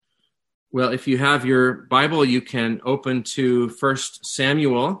Well, if you have your Bible, you can open to 1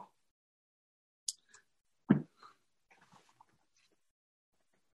 Samuel.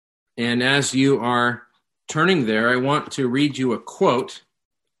 And as you are turning there, I want to read you a quote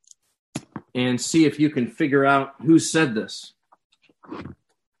and see if you can figure out who said this.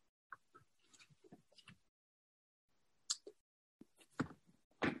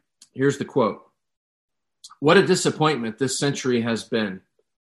 Here's the quote. "What a disappointment this century has been.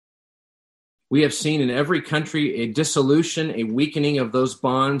 We have seen in every country a dissolution, a weakening of those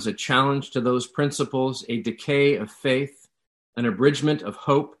bonds, a challenge to those principles, a decay of faith, an abridgment of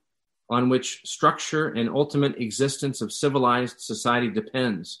hope on which structure and ultimate existence of civilized society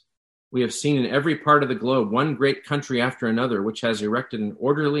depends. We have seen in every part of the globe one great country after another which has erected an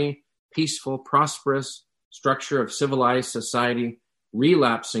orderly, peaceful, prosperous structure of civilized society,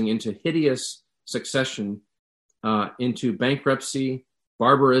 relapsing into hideous succession, into bankruptcy,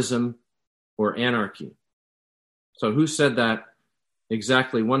 barbarism, or anarchy." So who said that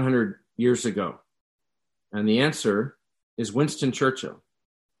exactly 100 years ago? And the answer is Winston Churchill,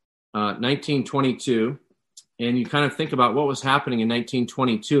 1922. And you kind of think about what was happening in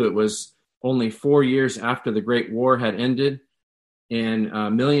 1922. It was only 4 years after the Great War had ended, and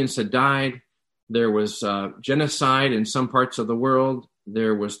millions had died. There was genocide in some parts of the world.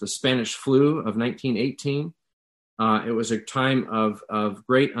 There was the Spanish flu of 1918. It was a time of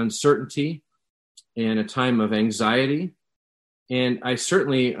great uncertainty and a time of anxiety. And I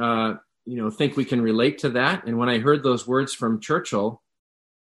certainly, think we can relate to that. And when I heard those words from Churchill,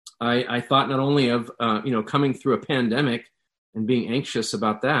 I thought not only of, coming through a pandemic and being anxious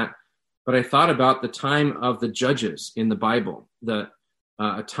about that, but I thought about the time of the judges in the Bible,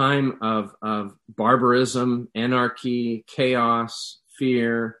 a time of barbarism, anarchy, chaos,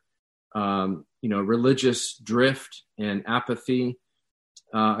 fear, religious drift and apathy,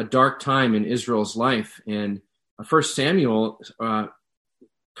 a dark time in Israel's life. And 1 Samuel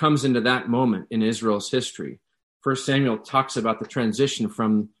comes into that moment in Israel's history. 1 Samuel talks about the transition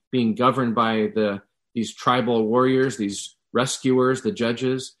from being governed by these tribal warriors, these rescuers, the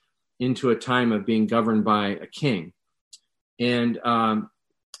judges, into a time of being governed by a king. And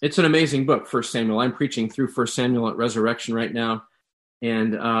it's an amazing book, 1 Samuel. I'm preaching through 1 Samuel at Resurrection right now.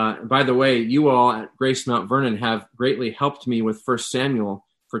 And by the way, you all at Grace Mount Vernon have greatly helped me with 1 Samuel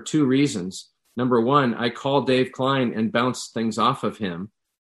for two reasons. Number one, I call Dave Klein and bounce things off of him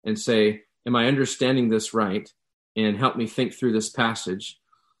and say, am I understanding this right? And help me think through this passage.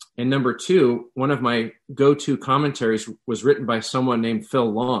 And number two, one of my go-to commentaries was written by someone named Phil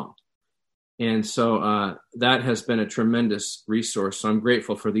Long. And so that has been a tremendous resource. So I'm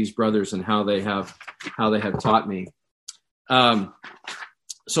grateful for these brothers and how they have taught me.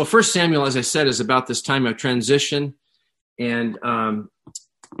 So 1 Samuel, as I said, is about this time of transition. And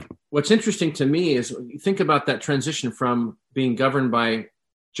what's interesting to me is you think about that transition from being governed by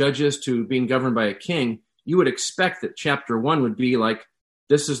judges to being governed by a king. You would expect that chapter 1 would be like,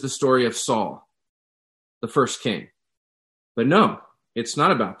 this is the story of Saul, the first king. But no, it's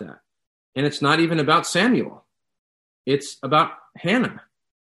not about that. And it's not even about Samuel. It's about Hannah.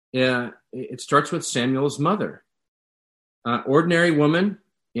 It starts with Samuel's mother. Ordinary woman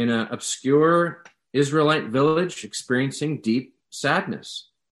in an obscure Israelite village experiencing deep sadness.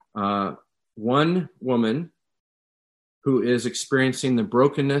 One woman who is experiencing the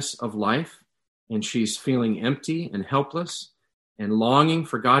brokenness of life, and she's feeling empty and helpless and longing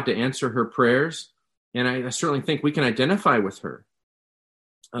for God to answer her prayers. And I certainly think we can identify with her.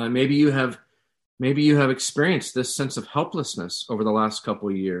 Maybe you have experienced this sense of helplessness over the last couple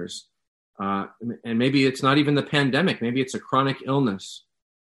of years. And maybe it's not even the pandemic. Maybe it's a chronic illness.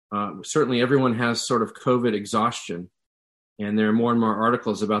 Certainly everyone has sort of COVID exhaustion, and there are more and more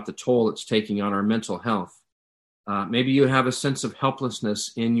articles about the toll it's taking on our mental health. Maybe you have a sense of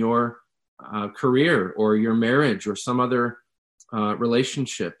helplessness in your career or your marriage or some other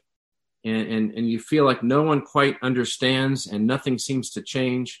relationship, and you feel like no one quite understands and nothing seems to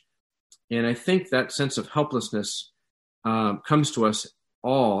change. And I think that sense of helplessness comes to us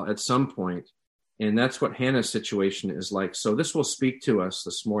all at some point. And that's what Hannah's situation is like. So this will speak to us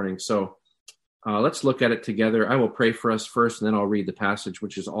this morning. So let's look at it together. I will pray for us first, and then I'll read the passage,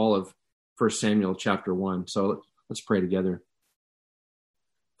 which is all of 1 Samuel chapter 1. So let's pray together.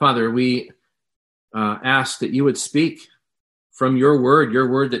 Father, we ask that you would speak from your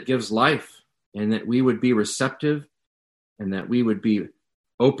word that gives life, and that we would be receptive, and that we would be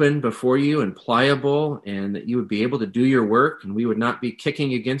open before you and pliable, and that you would be able to do your work, and we would not be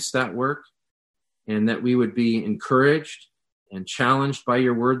kicking against that work, and that we would be encouraged and challenged by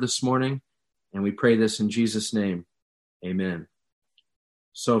your word this morning. And we pray this in Jesus' name. Amen.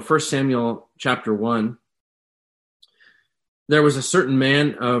 So 1 Samuel chapter 1, there was a certain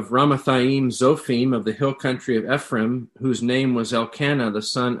man of Ramathaim Zophim of the hill country of Ephraim, whose name was Elkanah, the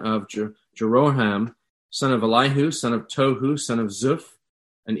son of Jeroham, son of Elihu, son of Tohu, son of Zuph,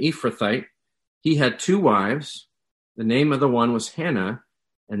 an Ephrathite. He had 2 wives. The name of the one was Hannah,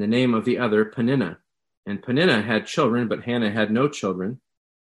 and the name of the other Peninnah. And Peninnah had children, but Hannah had no children.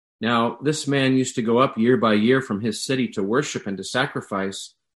 Now this man used to go up year by year from his city to worship and to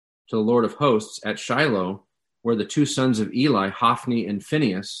sacrifice to the Lord of hosts at Shiloh, where the 2 sons of Eli, Hophni and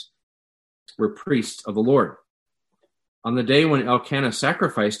Phinehas, were priests of the Lord. On the day when Elkanah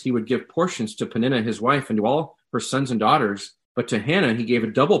sacrificed, he would give portions to Peninnah his wife and to all her sons and daughters, but to Hannah he gave a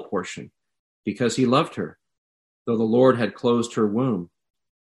double portion, because he loved her, though the Lord had closed her womb.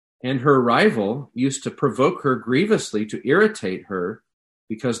 And her rival used to provoke her grievously to irritate her,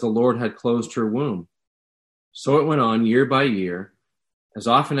 because the Lord had closed her womb. So it went on year by year. As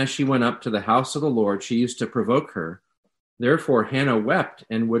often as she went up to the house of the Lord, she used to provoke her. Therefore Hannah wept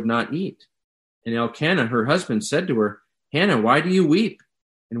and would not eat. And Elkanah, her husband, said to her, Hannah, why do you weep?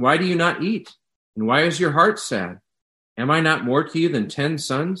 And why do you not eat? And why is your heart sad? Am I not more to you than 10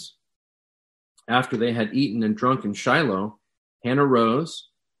 sons? After they had eaten and drunk in Shiloh, Hannah rose.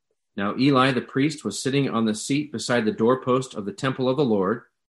 Now Eli the priest was sitting on the seat beside the doorpost of the temple of the Lord.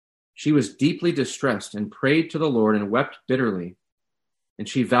 She was deeply distressed and prayed to the Lord and wept bitterly. And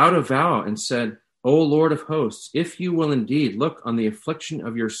she vowed a vow and said, O Lord of hosts, if you will indeed look on the affliction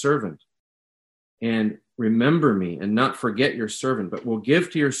of your servant, and remember me and not forget your servant, but will give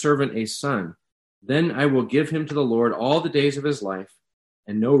to your servant a son, then I will give him to the Lord all the days of his life,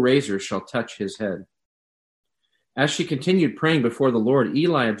 and no razor shall touch his head. As she continued praying before the Lord,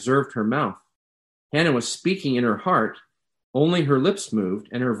 Eli observed her mouth. Hannah was speaking in her heart, only her lips moved,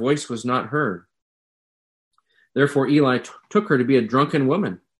 and her voice was not heard. Therefore Eli took her to be a drunken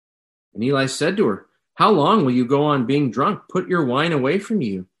woman. And Eli said to her, How long will you go on being drunk? Put your wine away from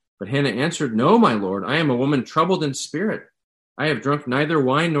you. But Hannah answered, No, my Lord, I am a woman troubled in spirit. I have drunk neither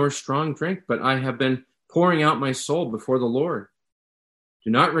wine nor strong drink, but I have been pouring out my soul before the Lord. Do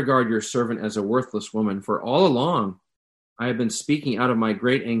not regard your servant as a worthless woman, for all along I have been speaking out of my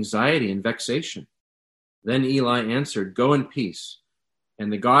great anxiety and vexation. Then Eli answered, Go in peace,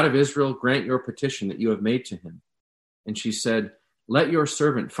 and the God of Israel grant your petition that you have made to him. And she said, Let your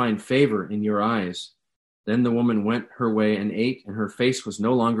servant find favor in your eyes. Then the woman went her way and ate, and her face was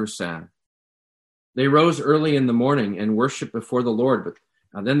no longer sad. They rose early in the morning and worshipped before the Lord,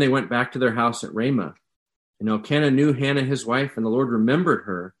 but then they went back to their house at Ramah. And Elkanah knew Hannah his wife, and the Lord remembered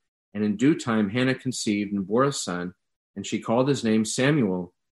her. And in due time Hannah conceived and bore a son, and she called his name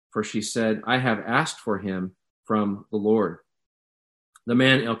Samuel, for she said, I have asked for him from the Lord. The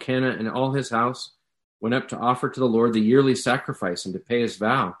man Elkanah and all his house went up to offer to the Lord the yearly sacrifice and to pay his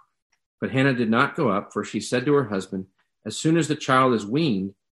vow. But Hannah did not go up, for she said to her husband, As soon as the child is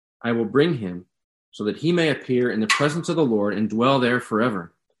weaned, I will bring him, so that he may appear in the presence of the Lord and dwell there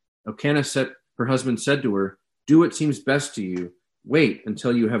forever. Elkanah her husband said to her, Do what seems best to you. Wait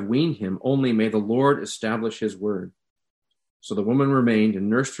until you have weaned him. Only may the Lord establish his word. So the woman remained and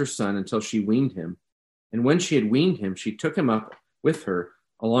nursed her son until she weaned him. And when she had weaned him, she took him up with her,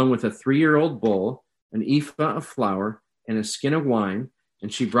 along with a 3-year-old bull, an ephah of flour, and a skin of wine,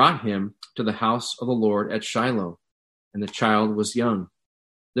 and she brought him to the house of the Lord at Shiloh, and the child was young.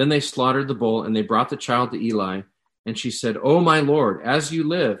 Then they slaughtered the bull, and they brought the child to Eli, and she said, O my Lord, as you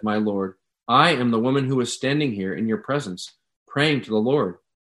live, my Lord, I am the woman who is standing here in your presence, praying to the Lord.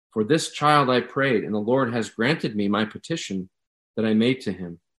 For this child I prayed, and the Lord has granted me my petition that I made to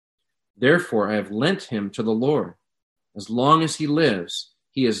him. Therefore I have lent him to the Lord. As long as he lives,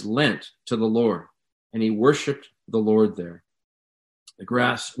 he is lent to the Lord. And he worshipped the Lord there. The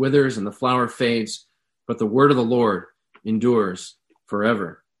grass withers and the flower fades, but the word of the Lord endures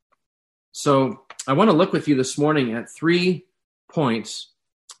forever. So I want to look with you this morning at 3 points.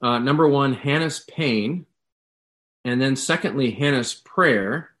 Number 1, Hannah's pain. And then secondly, Hannah's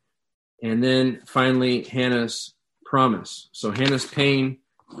prayer. And then finally, Hannah's promise. So Hannah's pain,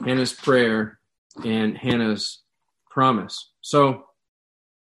 Hannah's prayer, and Hannah's promise. So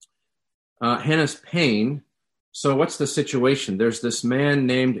Hannah's pain. So what's the situation? There's this man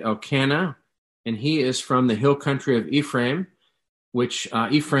named Elkanah, and he is from the hill country of Ephraim, which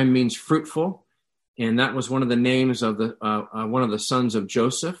Ephraim means fruitful. And that was one of the names of one of the sons of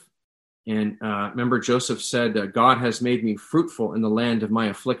Joseph. And remember, Joseph said, God has made me fruitful in the land of my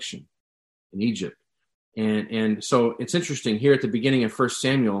affliction in Egypt. And so it's interesting here at the beginning of 1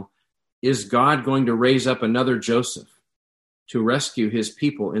 Samuel, is God going to raise up another Joseph to rescue his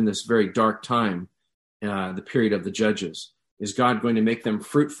people in this very dark time, the period of the Judges? is God going to make them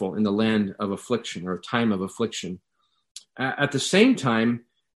fruitful in the land of affliction or time of affliction. At the same time,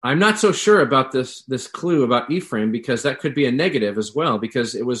 I'm not so sure about this clue about Ephraim, because that could be a negative as well,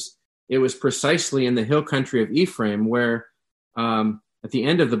 because it was precisely in the hill country of Ephraim where at the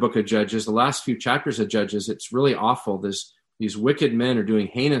end of the book of Judges, the last few chapters of Judges, it's really awful. These wicked men are doing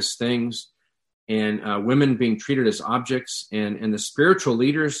heinous things, and women being treated as objects, and the spiritual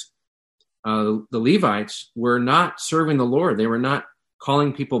leaders, the Levites, were not serving the Lord. They were not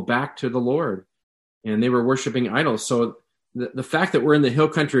calling people back to the Lord, and they were worshiping idols. So the fact that we're in the hill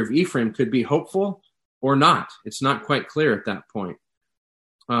country of Ephraim could be hopeful or not. It's not quite clear at that point.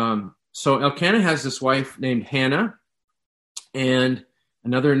 So Elkanah has this wife named Hannah and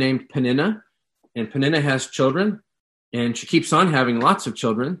another named Peninnah, and Peninnah has children, and she keeps on having lots of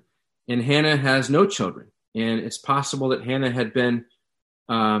children, and Hannah has no children. And it's possible that Hannah had been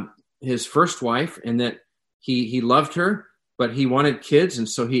his first wife, and that he loved her, but he wanted kids, and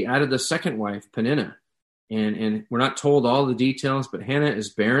so he added the second wife, Peninnah. And we're not told all the details, but Hannah is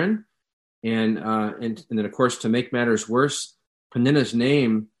barren. And then, of course, to make matters worse, Peninnah's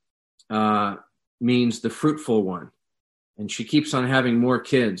name means the fruitful one. And she keeps on having more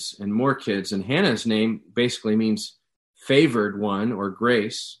kids and more kids. And Hannah's name basically means favored one or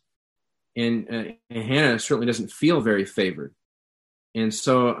grace. And Hannah certainly doesn't feel very favored. And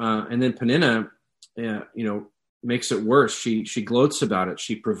so, and then Peninnah, makes it worse. She gloats about it.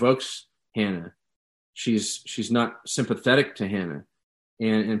 She provokes Hannah. She's not sympathetic to Hannah.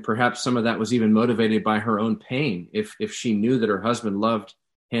 And perhaps some of that was even motivated by her own pain, if she knew that her husband loved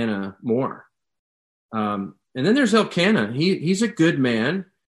Hannah more. And then there's Elkanah. He's a good man.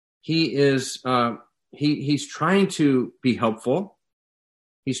 He is he's trying to be helpful.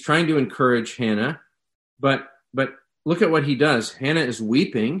 He's trying to encourage Hannah, but look at what he does. Hannah is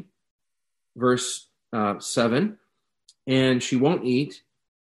weeping, verse 7, and she won't eat,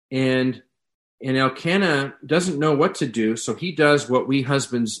 and Elkanah doesn't know what to do, so he does what we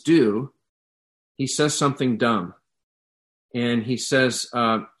husbands do. He says something dumb. And he says,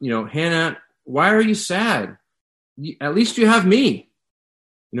 Hannah, why are you sad? At least you have me.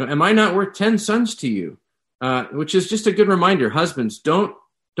 Am I not worth 10 sons to you? Which is just a good reminder. Husbands, don't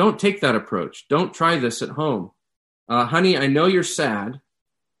take that approach. Don't try this at home. Honey, I know you're sad,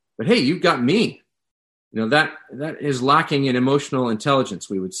 but hey, you've got me. That is lacking in emotional intelligence,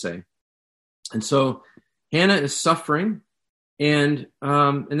 we would say. And so Hannah is suffering, and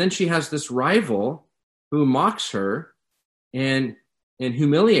then she has this rival who mocks her and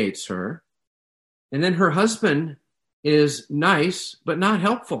humiliates her. And then her husband is nice, but not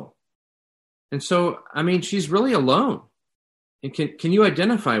helpful. And so, she's really alone. And can you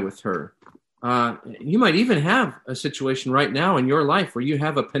identify with her? You might even have a situation right now in your life where you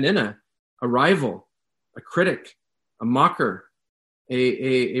have a Peninnah, a rival, a critic, a mocker,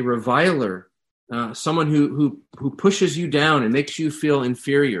 a reviler, someone who pushes you down and makes you feel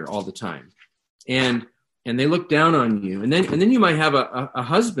inferior all the time. And they look down on you. And then you might have a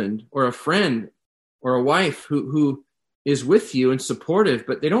husband or a friend or a wife who is with you and supportive,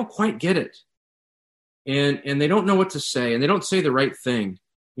 but they don't quite get it. And they don't know what to say, and they don't say the right thing.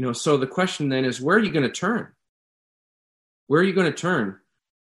 So the question then is, where are you going to turn? Where are you going to turn?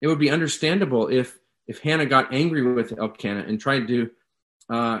 It would be understandable if Hannah got angry with Elkanah and tried to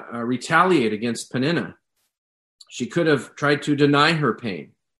retaliate against Peninnah. She could have tried to deny her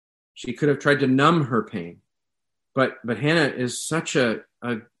pain. She could have tried to numb her pain. But Hannah is such a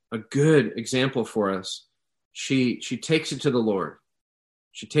good example for us. She takes it to the Lord.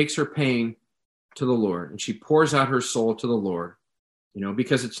 She takes her pain to the Lord, and she pours out her soul to the Lord.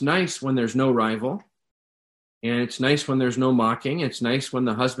 Because it's nice when there's no rival, and it's nice when there's no mocking. It's nice when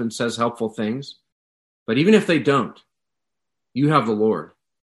the husband says helpful things. But even if they don't, you have the Lord.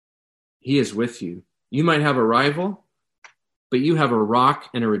 He is with you. You might have a rival, but you have a rock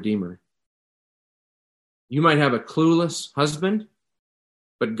and a redeemer. You might have a clueless husband,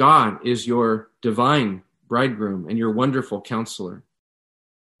 but God is your divine bridegroom and your wonderful counselor.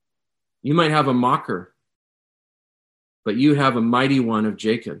 You might have a mocker, but you have a mighty one of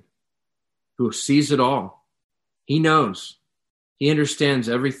Jacob who sees it all. He knows. He understands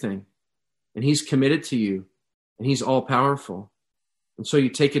everything, and he's committed to you, and he's all powerful. And so you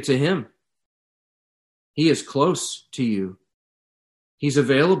take it to him. He is close to you. He's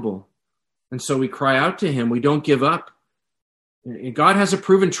available. And so we cry out to him. We don't give up. And God has a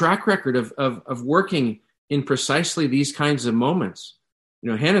proven track record of working in precisely these kinds of moments.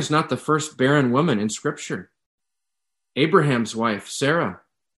 Hannah's not the first barren woman in Scripture. Abraham's wife, Sarah,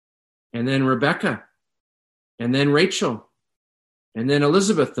 and then Rebecca, and then Rachel, and then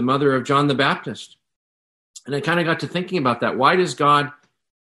Elizabeth, the mother of John the Baptist. And I kind of got to thinking about that. Why does God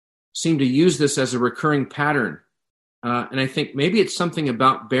seem to use this as a recurring pattern? And I think maybe it's something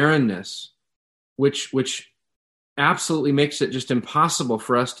about barrenness, which absolutely makes it just impossible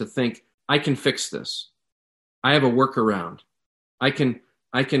for us to think, I can fix this. I have a workaround. I can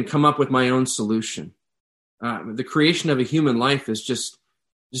come up with my own solution. The creation of a human life is just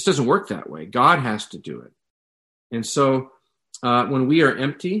doesn't work that way. God has to do it. And so when we are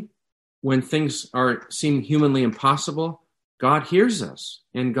empty, when things seem humanly impossible, God hears us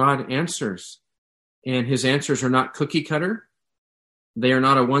and God answers. And his answers are not cookie cutter. They are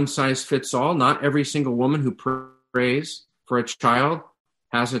not a one-size-fits-all. Not every single woman who prays for a child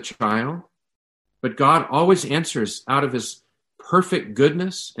has a child. But God always answers out of his perfect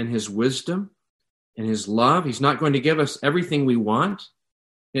goodness and his wisdom and his love. He's not going to give us everything we want.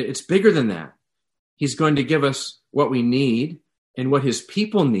 It's bigger than that. He's going to give us what we need and what his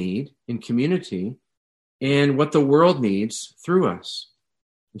people need in community and what the world needs through us.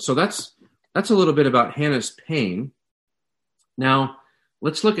 And so that's a little bit about Hannah's pain. Now,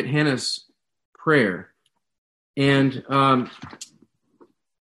 let's look at Hannah's prayer. And I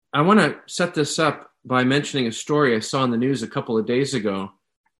want to set this up by mentioning a story I saw in the news a couple of days ago.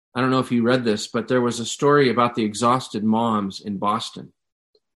 I don't know if you read this, but there was a story about the exhausted moms in Boston.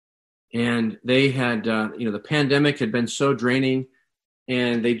 And they had, the pandemic had been so draining,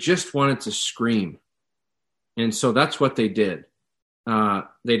 and they just wanted to scream. And so that's what they did.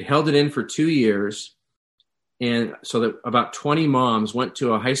 They'd held it in for 2 years. And so that about 20 moms went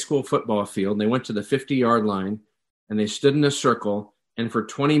to a high school football field, and they went to the 50-yard line, and they stood in a circle, and for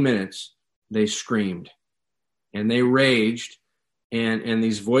 20 minutes, they screamed. And they raged, and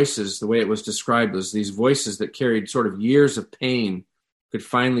these voices, the way it was described, was these voices that carried sort of years of pain could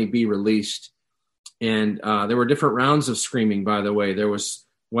finally be released. And there were different rounds of screaming, by the way. There was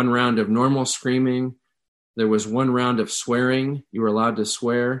one round of normal screaming. There was one round of swearing. You were allowed to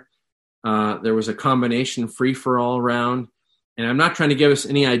swear. There was a combination free-for-all round. And I'm not trying to give us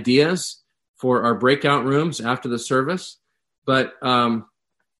any ideas for our breakout rooms after the service, but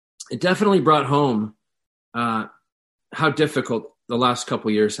it definitely brought home how difficult the last couple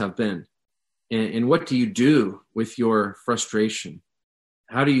of years have been. And what do you do with your frustration?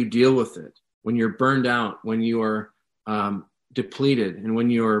 How do you deal with it when you're burned out, when you are depleted, and when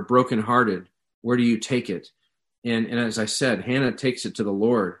you're brokenhearted? Where do you take it? And as I said, Hannah takes it to the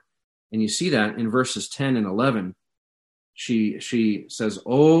Lord. And you see that in verses 10 and 11. She says,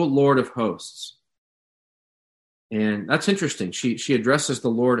 "O Lord of hosts." And that's interesting. She addresses the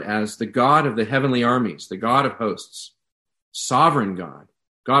Lord as the God of the heavenly armies, the God of hosts, sovereign God,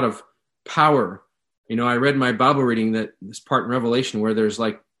 God of power. You know, I read my Bible reading that this part in Revelation where there's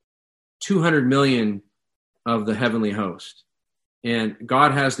like 200 million of the heavenly host. And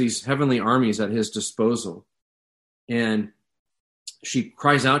God has these heavenly armies at his disposal. And she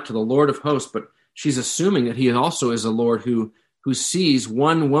cries out to the Lord of hosts, but she's assuming that he also is a Lord who sees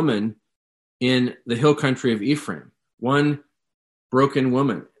one woman in the hill country of Ephraim, one broken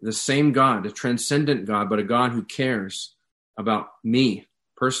woman, the same God, a transcendent God, but a God who cares about me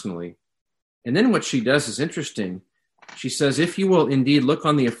personally. And then what she does is interesting. She says, "If you will indeed look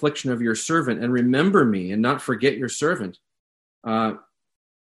on the affliction of your servant and remember me and not forget your servant."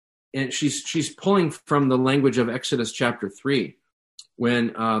 And she's pulling from the language of Exodus chapter 3, when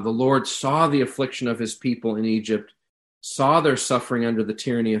the Lord saw the affliction of his people in Egypt, saw their suffering under the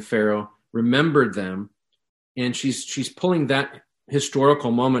tyranny of Pharaoh, remembered them, and she's pulling that historical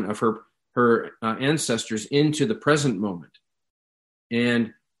moment of her ancestors into the present moment.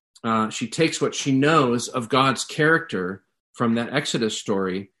 And she takes what she knows of God's character from that Exodus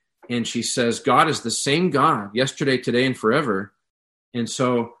story, and she says, God is the same God yesterday, today, and forever. And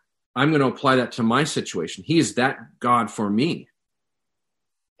so I'm going to apply that to my situation. He is that God for me.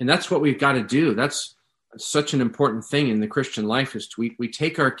 And that's what we've got to do. That's such an important thing in the Christian life, is we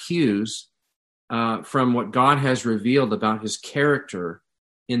take our cues from what God has revealed about his character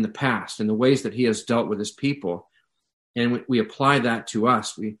in the past and the ways that he has dealt with his people. And we apply that to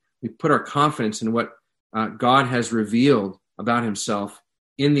us. We put our confidence in what God has revealed about himself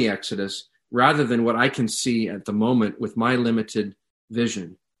in the Exodus, rather than what I can see at the moment with my limited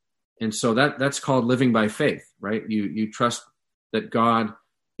vision. And so that's called living by faith, right? You trust that God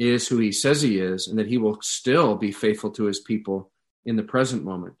is who he says he is, and that he will still be faithful to his people in the present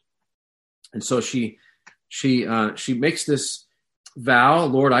moment. And so she makes this vow,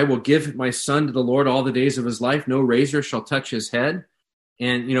 Lord, I will give my son to the Lord all the days of his life. No razor shall touch his head.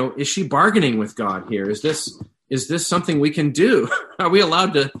 And, is she bargaining with God here? Is this something we can do? Are we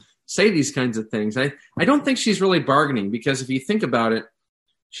allowed to say these kinds of things? I don't think she's really bargaining, because if you think about it,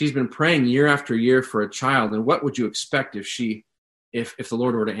 She's been praying year after year for a child. And what would you expect if the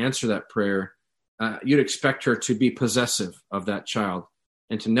Lord were to answer that prayer? You'd expect her to be possessive of that child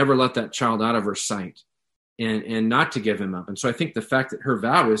and to never let that child out of her sight and not to give him up. And so I think the fact that her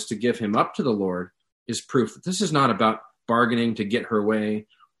vow is to give him up to the Lord is proof that this is not about bargaining to get her way.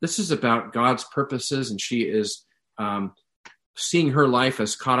 This is about God's purposes, and she is seeing her life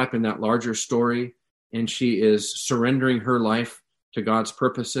as caught up in that larger story, and she is surrendering her life to God's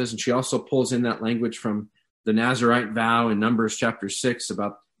purposes. And she also pulls in that language from the Nazirite vow in Numbers chapter 6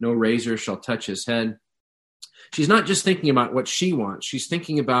 about no razor shall touch his head. She's not just thinking about what she wants. She's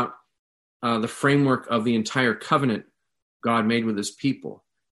thinking about the framework of the entire covenant God made with his people.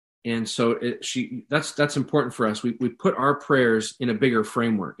 And so that's important for us. We put our prayers in a bigger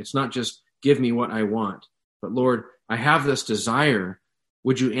framework. It's not just give me what I want, but Lord, I have this desire.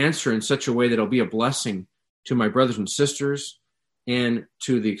 Would you answer in such a way that it'll be a blessing to my brothers and sisters and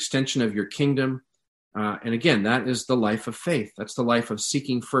to the extension of your kingdom? And again, that is the life of faith. That's the life of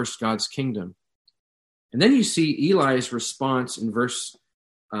seeking first God's kingdom. And then you see Eli's response in verse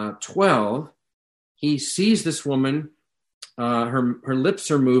 12. He sees this woman. Her lips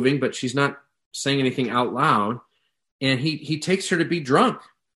are moving, but she's not saying anything out loud. And he takes her to be drunk,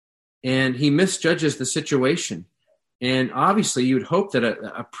 and he misjudges the situation. And obviously, you'd hope that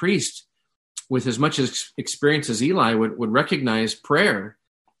a priest with as much experience as Eli would recognize prayer.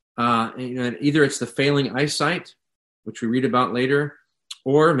 Either it's the failing eyesight, which we read about later,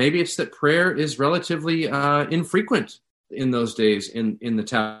 or maybe it's that prayer is relatively infrequent in those days in the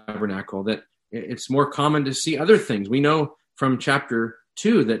tabernacle, that it's more common to see other things. We know from chapter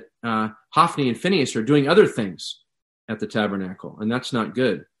 2 that Hophni and Phinehas are doing other things at the tabernacle, and that's not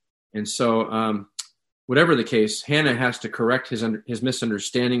good. And so whatever the case, Hannah has to correct his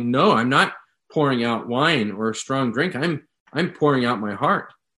misunderstanding. No, I'm not pouring out wine or strong drink. I'm pouring out my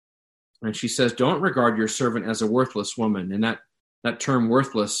heart. And she says, don't regard your servant as a worthless woman. And that term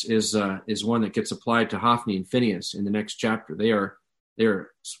worthless is one that gets applied to Hophni and Phinehas in the next chapter. They are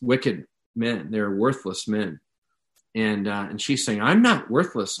wicked men. They're worthless men. And she's saying, I'm not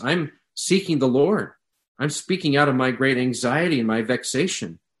worthless. I'm seeking the Lord. I'm speaking out of my great anxiety and my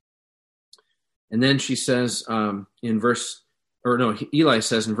vexation. And then she says Eli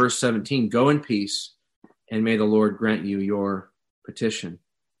says in verse 17, go in peace, and may the Lord grant you your petition.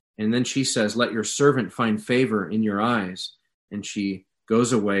 And then she says, let your servant find favor in your eyes. And she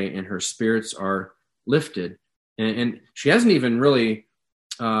goes away, and her spirits are lifted. And she hasn't even really,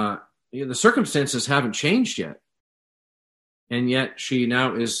 the circumstances haven't changed yet. And yet she's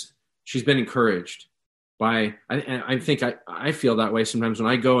been encouraged by, I think I feel that way sometimes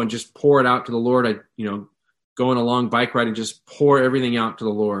when I go and just pour it out to the Lord. Go on a long bike ride and just pour everything out to the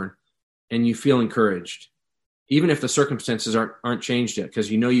Lord, and you feel encouraged, even if the circumstances aren't changed yet,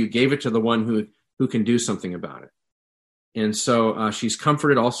 because you gave it to the one who can do something about it. And so she's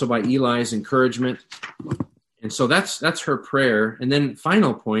comforted also by Eli's encouragement. And so that's her prayer. And then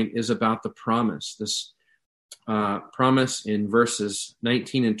final point is about the promise, this promise in verses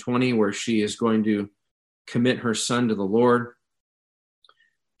 19 and 20, where she is going to commit her son to the Lord.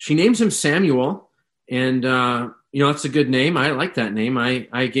 She names him Samuel, and that's a good name. I like that name.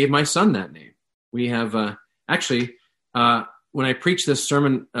 I gave my son that name. We have when I preached this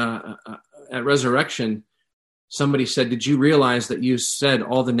sermon at Resurrection, somebody said, did you realize that you said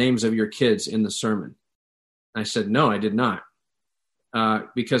all the names of your kids in the sermon? I said, no, I did not.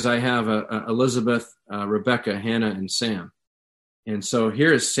 Because I have Elizabeth, Rebecca, Hannah, and Sam. And so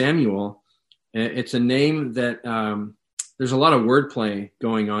here is Samuel. It's a name that there's a lot of wordplay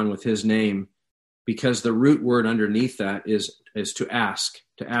going on with his name, because the root word underneath that is to ask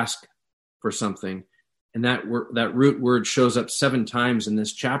for something. And that root word shows up 7 times in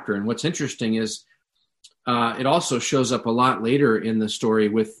this chapter. And what's interesting is it also shows up a lot later in the story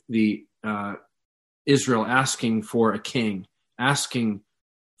with the Israel asking for a king, asking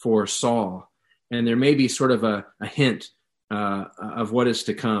for Saul. And there may be sort of a hint of what is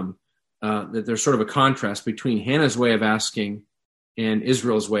to come, that there's sort of a contrast between Hannah's way of asking and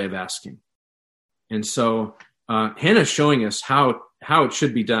Israel's way of asking. And so Hannah's showing us how it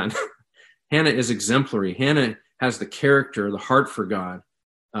should be done. Hannah is exemplary. Hannah has the character, the heart for God.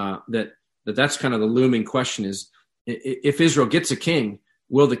 That's kind of the looming question is, if Israel gets a king,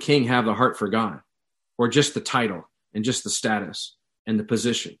 will the king have the heart for God, or just the title and just the status and the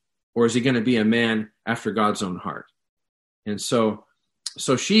position? Or is he going to be a man after God's own heart? And so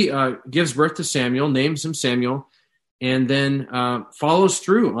she gives birth to Samuel, names him Samuel, and then follows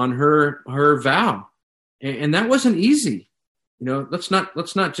through on her vow. And that wasn't easy. Let's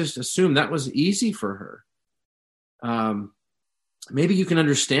not just assume that was easy for her. maybe you can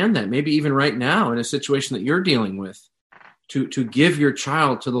understand that, maybe even right now in a situation that you're dealing with, to give your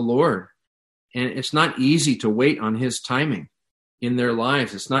child to the Lord. And it's not easy to wait on his timing in their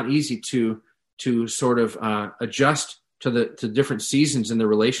lives. It's not easy to sort of adjust to different seasons in the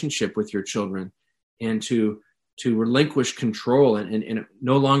relationship with your children, and to relinquish control and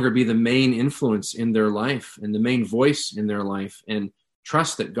no longer be the main influence in their life and the main voice in their life, and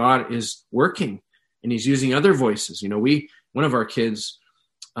trust that God is working and he's using other voices. One of our kids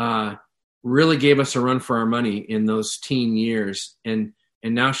really gave us a run for our money in those teen years. And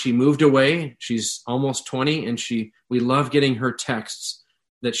now she moved away. She's almost 20, and we love getting her texts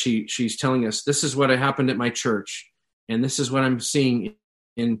that she's telling us, this is what happened at my church, and this is what I'm seeing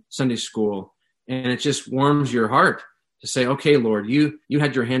in Sunday school. And it just warms your heart to say, okay, Lord, you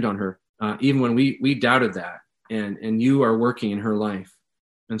had your hand on her, even when we doubted that, and you are working in her life.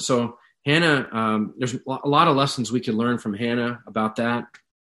 And so Hannah, there's a lot of lessons we could learn from Hannah about that.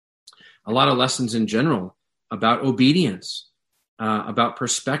 A lot of lessons in general about obedience, about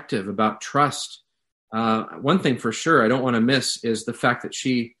perspective, about trust. One thing for sure I don't want to miss is the fact that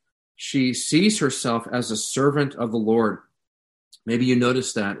she sees herself as a servant of the Lord. Maybe you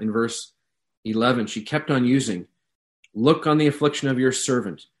noticed that in verse 11. She kept on using, look on the affliction of your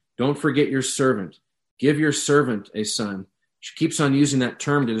servant. Don't forget your servant. Give your servant a son. She keeps on using that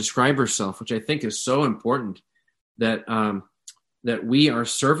term to describe herself, which I think is so important, that we are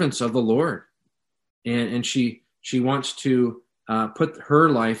servants of the Lord. And she wants to put her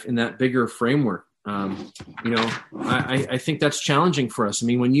life in that bigger framework. I think that's challenging for us. I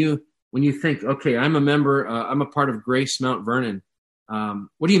mean, when you think, okay, I'm a member, I'm a part of Grace Mount Vernon.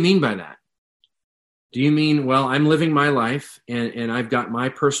 What do you mean by that? Do you mean, well, I'm living my life and I've got my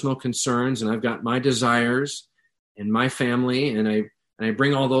personal concerns and I've got my desires and my family, and I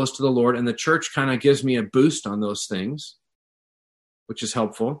bring all those to the Lord, and the church kind of gives me a boost on those things, which is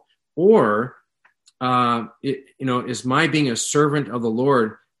helpful? Or, is my being a servant of the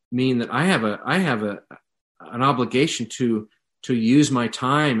Lord mean that I have an obligation to use my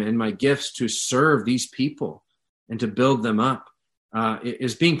time and my gifts to serve these people and to build them up?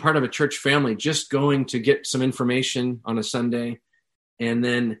 Is being part of a church family just going to get some information on a Sunday and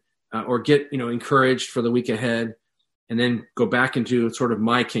then, or get, encouraged for the week ahead, and then go back into sort of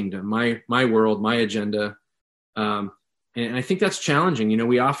my kingdom, my world, my agenda? And I think that's challenging.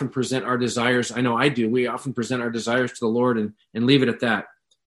 We often present our desires. I know I do. We often present our desires to the Lord and leave it at that.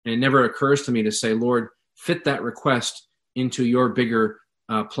 And it never occurs to me to say, Lord, fit that request into your bigger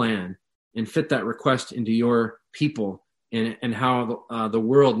plan, and fit that request into your people, and how the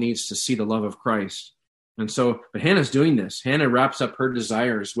world needs to see the love of Christ. And so, but Hannah's doing this. Hannah wraps up her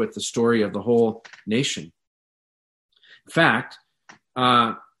desires with the story of the whole nation. In fact,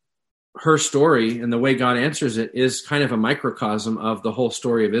 her story and the way God answers it is kind of a microcosm of the whole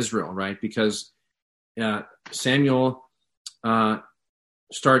story of Israel, right? Because Samuel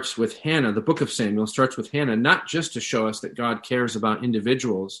starts with Hannah. The book of Samuel starts with Hannah, not just to show us that God cares about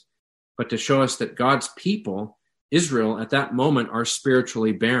individuals, but to show us that God's people, Israel, at that moment are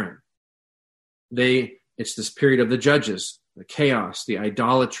spiritually barren. It's this period of the judges, the chaos, the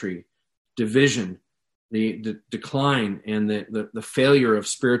idolatry, division, the decline, and the failure of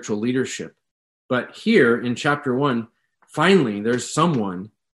spiritual leadership. But here in chapter 1, finally, there's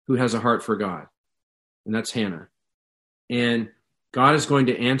someone who has a heart for God, and that's Hannah. And God is going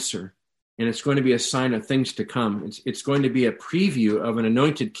to answer, and it's going to be a sign of things to come. It's going to be a preview of an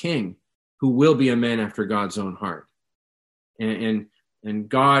anointed king who will be a man after God's own heart. And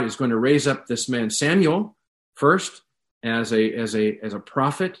God is going to raise up this man, Samuel, first as a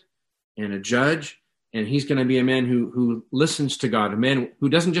prophet and a judge. And he's going to be a man who listens to God, a man who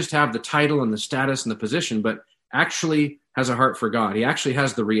doesn't just have the title and the status and the position, but actually has a heart for God. He actually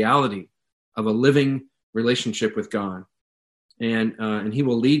has the reality of a living relationship with God. And he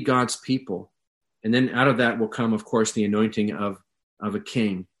will lead God's people. And then out of that will come, of course, the anointing of a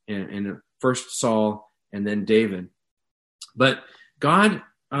king, and first Saul and then David. But God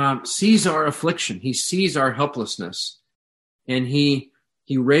sees our affliction. He sees our helplessness, and he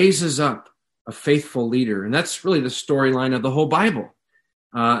raises up a faithful leader. And that's really the storyline of the whole Bible,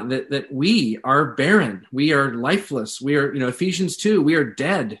 that we are barren. We are lifeless. We are, Ephesians 2, we are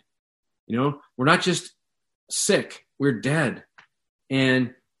dead. We're not just sick, we're dead.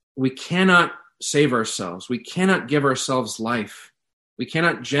 And we cannot save ourselves. We cannot give ourselves life. We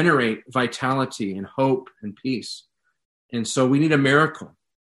cannot generate vitality and hope and peace. And so we need a miracle.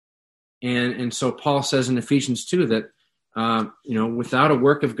 And so Paul says in Ephesians 2 that, without a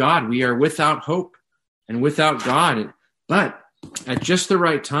work of God, we are without hope and without God. But at just the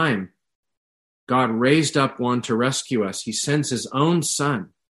right time, God raised up one to rescue us. He sends his own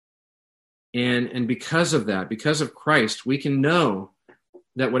son. And because of that, because of Christ, we can know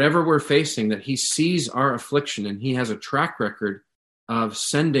that whatever we're facing, that he sees our affliction and he has a track record of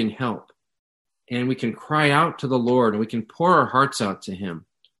sending help. And we can cry out to the Lord and we can pour our hearts out to him.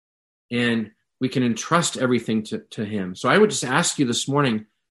 And we can entrust everything to him. So I would just ask you this morning,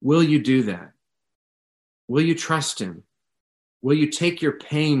 will you do that? Will you trust him? Will you take your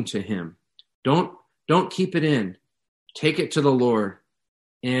pain to him? Don't keep it in. Take it to the Lord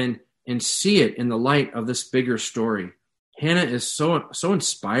and see it in the light of this bigger story. Hannah is so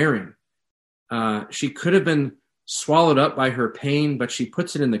inspiring. She could have been swallowed up by her pain, but she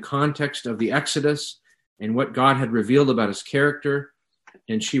puts it in the context of the Exodus and what God had revealed about his character.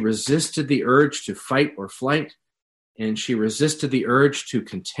 And she resisted the urge to fight or flight. And she resisted the urge to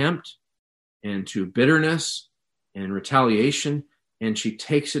contempt and to bitterness and retaliation. And she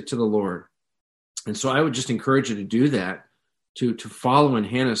takes it to the Lord. And so I would just encourage you to do that, to follow in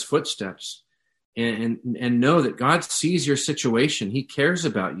Hannah's footsteps and know that God sees your situation. He cares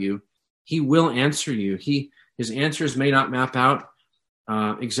about you. He will answer you. His answers may not map out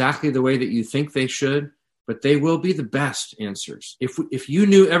exactly the way that you think they should, but they will be the best answers. If you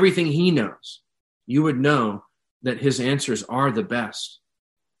knew everything he knows, you would know that his answers are the best.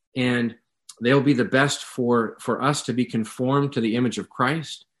 And they'll be the best for us to be conformed to the image of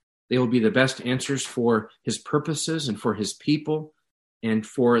Christ. They will be the best answers for his purposes and for his people and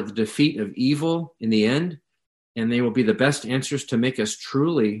for the defeat of evil in the end. And they will be the best answers to make us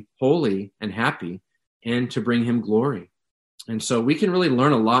truly holy and happy and to bring him glory. And so we can really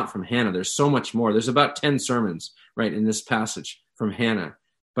learn a lot from Hannah. There's so much more. There's about 10 sermons right in this passage from Hannah.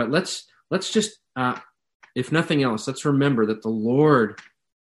 But let's just, if nothing else, let's remember that the Lord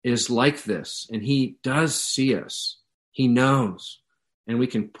is like this, and he does see us. He knows, and we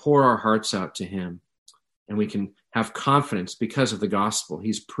can pour our hearts out to him, and we can have confidence because of the gospel.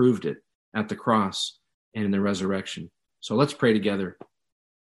 He's proved it at the cross and in the resurrection. So let's pray together.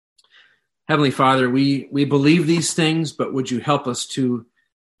 Heavenly Father, we believe these things, but would you help us to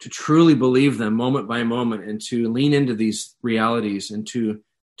truly believe them moment by moment and to lean into these realities and to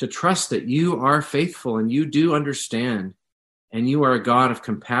trust that you are faithful and you do understand and you are a God of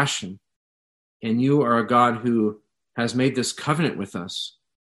compassion and you are a God who has made this covenant with us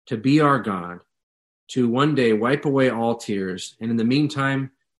to be our God, to one day wipe away all tears. And in the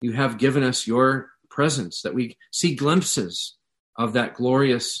meantime, you have given us your presence that we see glimpses of that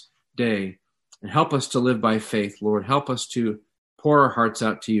glorious day. And help us to live by faith, Lord. Help us to pour our hearts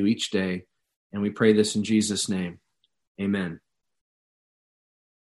out to you each day. And we pray this in Jesus' name. Amen.